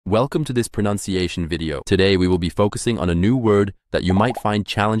Welcome to this pronunciation video. Today we will be focusing on a new word that you might find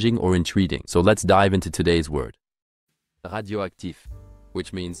challenging or intriguing. So let's dive into today's word. Radioactif,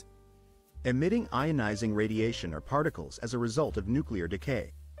 which means emitting ionizing radiation or particles as a result of nuclear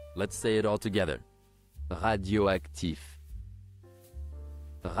decay. Let's say it all together. Radioactif.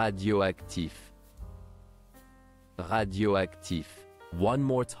 Radioactif. Radioactif. One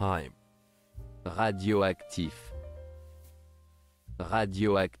more time. Radioactif.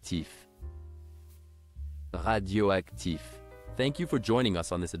 Radioactif. Radioactif. Thank you for joining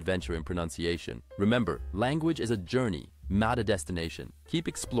us on this adventure in pronunciation. Remember, language is a journey, not a destination. Keep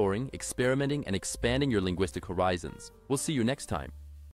exploring, experimenting, and expanding your linguistic horizons. We'll see you next time.